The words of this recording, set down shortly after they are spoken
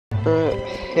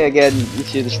Hey again,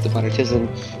 YouTube, this is DivineArtisan,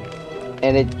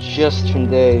 and it just turned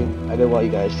day. I didn't want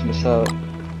you guys to miss out.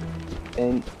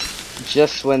 And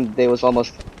just when day was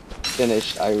almost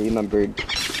finished, I remembered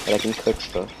that I can cook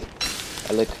stuff.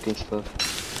 I like cooking stuff.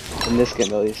 In this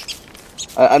game, at least.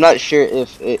 I'm not sure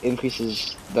if it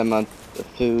increases the amount of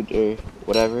food or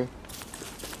whatever.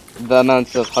 The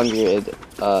amount of hunger it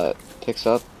picks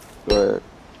up, or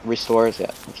restores, yeah,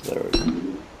 that's a better word.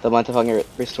 The amount of hunger it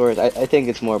restores, I think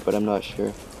it's more, but I'm not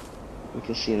sure. We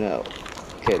can see now.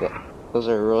 Okay, those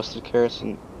are roasted carrots,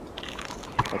 and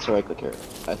that's a regular carrot.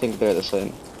 I think they're the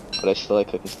same, but I still like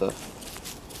cooking stuff.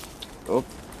 Oh,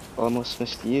 almost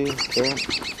missed you, carrot.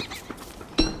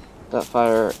 That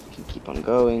fire can keep on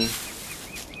going.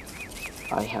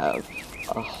 I have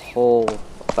a whole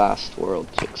vast world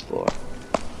to explore.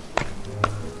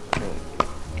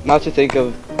 Not to think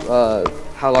of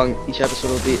how long each episode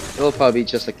will be. It'll probably be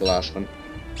just like the last one.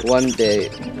 One day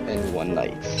and one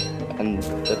night. And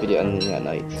the video ending at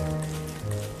night.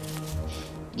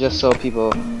 Just so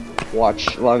people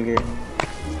watch longer.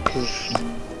 Because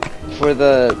for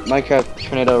the Minecraft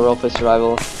Tornado Roleplay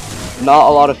Survival, not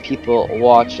a lot of people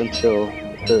watch until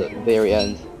the very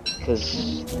end.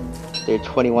 Because they're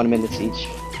 21 minutes each.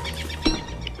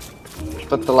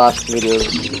 But the last videos,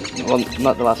 well,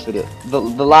 not the last video, the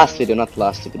last video, not the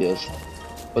last two videos,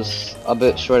 was a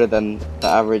bit shorter than the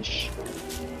average.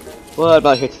 Well, I'm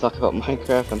not here to talk about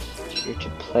Minecraft, I'm here to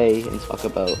play and talk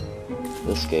about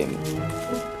this game.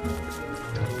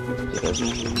 Get as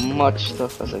much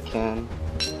stuff as I can.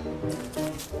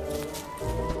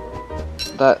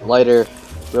 That lighter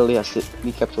really has to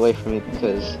be kept away from me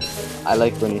because I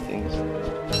like burning things.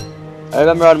 I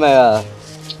remember on my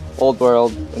old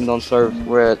world in Don't Starve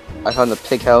where I found a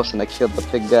pig house and I killed the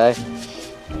pig guy.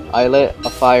 I lit a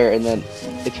fire and then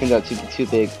it turned out to be too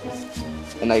big,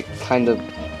 and I kind of,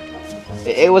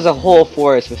 it was a whole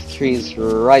forest with trees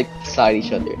right beside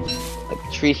each other,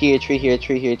 like tree here, tree here,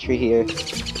 tree here, tree here,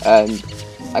 and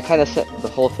I kind of set the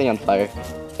whole thing on fire,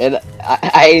 and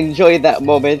I enjoyed that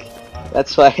moment.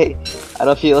 That's why I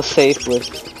don't feel safe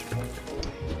with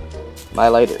my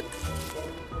lighter.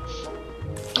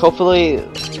 Hopefully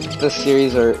this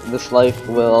series or this life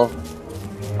will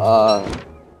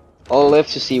I'll live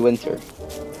to see winter.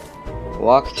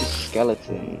 Walk to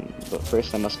skeleton, but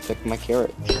first I must pick my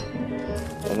carrots,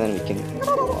 and then we can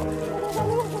go on.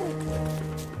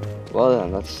 Well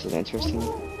then, that's an interesting.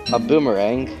 A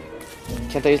boomerang.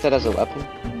 Can't I use that as a weapon?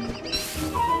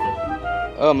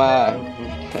 Oh my!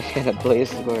 I had a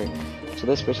blaze door. So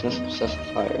this person is obsessed with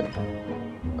fire.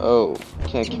 Oh,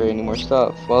 can't carry any more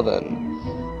stuff. Well then.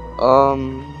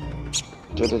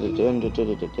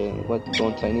 What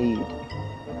don't I need?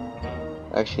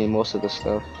 Actually, most of the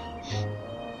stuff.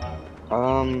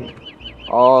 Oh,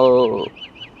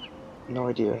 no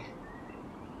idea.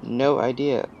 No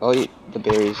idea. I'll eat the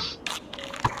berries.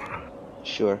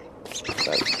 Sure,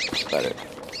 that's better.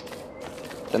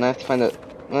 Then I have to find a.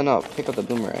 No, pick up the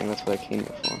boomerang. That's what I came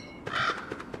here for.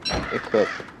 Equip.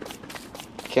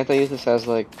 Can't I use this as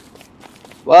like?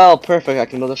 Well, perfect. I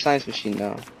can build a science machine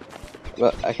now.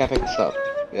 But I can't pick this up.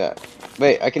 Yeah.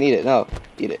 Wait, I can eat it. No,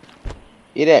 eat it.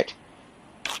 Eat it.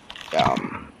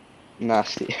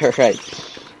 Nasty. Alright.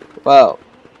 Well.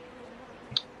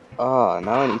 Oh,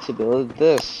 now I need to build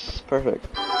this. Perfect.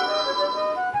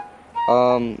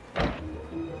 The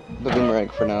boomerang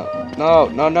for now. No,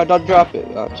 don't drop it.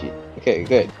 Oh, gee. Okay,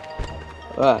 good.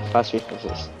 Fast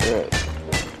reflexes. Alright.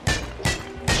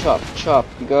 Chop,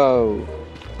 go.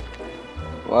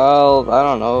 Well, I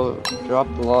don't know. Drop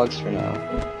the logs for now.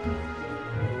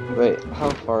 Wait, how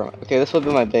far am I? Okay, this will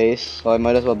be my base, so I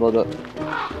might as well build up.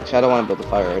 Actually, I don't want to build a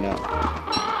fire right now.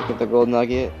 Pick up the gold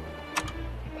nugget.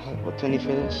 What do I need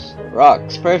for this?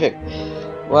 Rocks, perfect.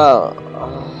 Well,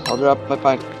 I'll drop my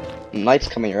pine. Night's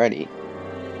coming already.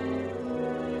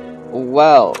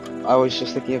 Well, I was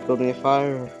just thinking of building a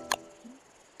fire.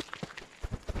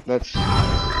 That's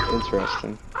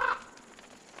interesting.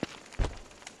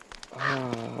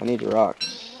 I need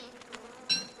rocks.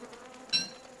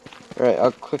 Alright,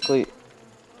 I'll quickly.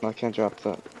 No, I can't drop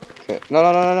that. Okay. No,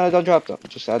 don't drop them.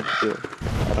 Just add the fuel.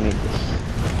 I don't need this.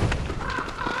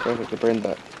 Perfect, I burned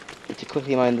that. Need to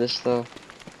quickly mine this though.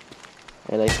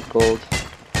 I like gold.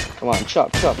 Come on,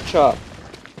 chop.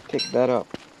 Pick that up.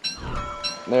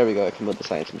 There we go, I can build the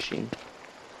science machine.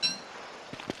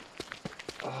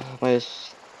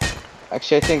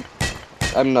 Actually, I think.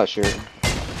 I'm not sure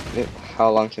how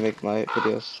long to make my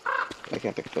videos. I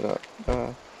can't pick that up.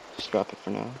 Just drop it for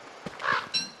now.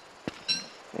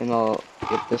 And I'll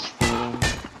get this thing done.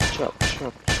 Chop.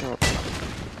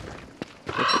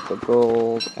 Pick up the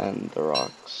gold and the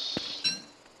rocks.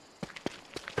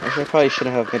 I I probably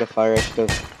shouldn't have made a fire. I should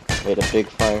have made a big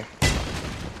fire.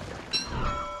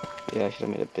 Yeah, I should have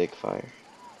made a big fire.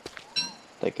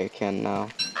 Like I can now.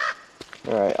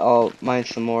 Alright, I'll mine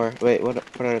some more. Wait, what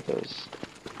are those?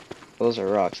 Those are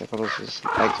rocks. I thought those was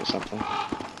eggs or something.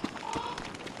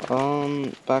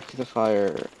 Back to the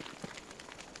fire.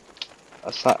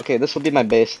 Okay, this will be my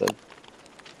base then.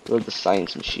 Build the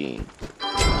science machine.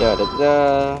 Da da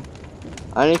da.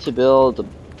 I need to build a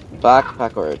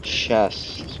backpack or a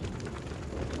chest.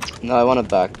 No, I want a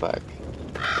backpack.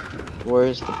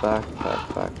 Where's the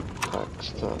backpack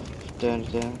stuff? Dun,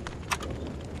 dun.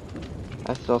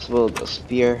 I could also build a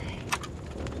spear.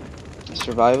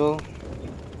 Survival.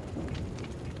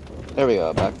 There we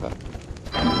go, backpack.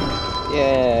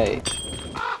 Yay!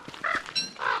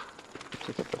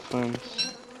 Pick up the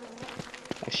funds.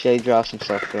 Actually, I dropped some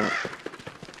stuff there.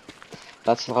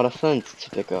 That's a lot of funds to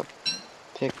pick up.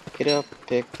 Pick it up,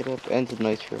 and the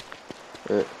nitro.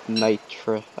 Or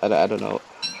nitra. I don't know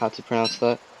how to pronounce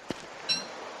that.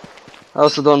 I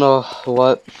also don't know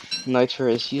what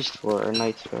nitra is used for, or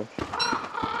nitro.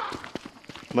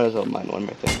 Might as well mine one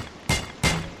more thing.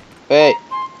 Wait!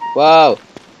 Wow!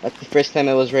 That's the first time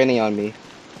it was raining on me.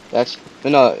 That's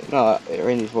no, it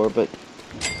rained before, but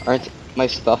aren't my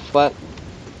stuff wet?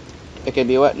 It can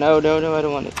be wet. No, I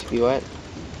don't want it to be wet.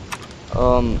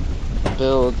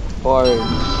 Build boards.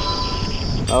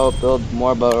 Oh, build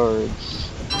more boards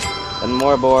and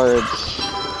more boards.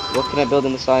 What can I build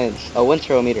in the science? A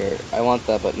winterometer. I want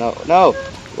that, but no.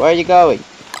 Where are you going?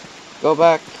 Go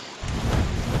back.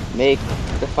 Make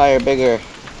the fire bigger.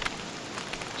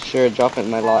 Sure, drop it in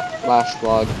my last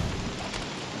log.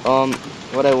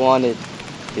 What I wanted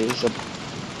is a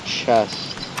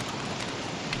chest.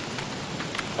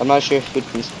 I'm not sure if food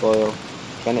can spoil.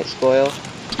 Can it spoil?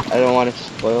 I don't want it to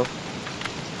spoil.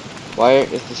 Why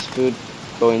is this food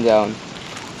going down?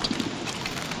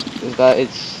 Is that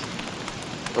its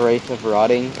rate of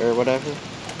rotting or whatever?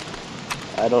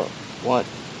 I don't want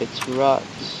it to rot.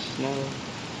 No.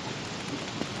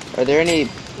 Are there any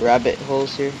rabbit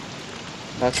holes here?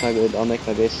 That's not good. I'll make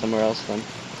my base somewhere else then.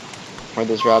 Or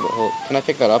this rabbit hole. Can I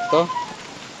pick that up though?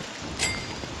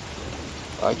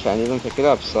 I can't even pick it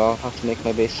up, so I'll have to make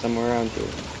my base somewhere around here.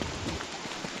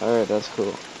 Alright, that's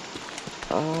cool.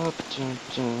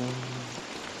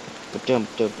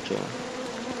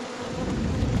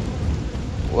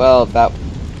 Well, that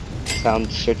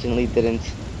sound certainly didn't.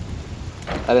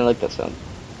 I didn't like that sound.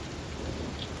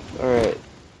 Alright.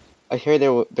 I hear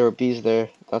there were bees there.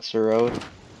 That's the road.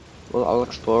 Well, I'll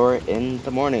explore in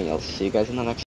the morning. I'll see you guys in the next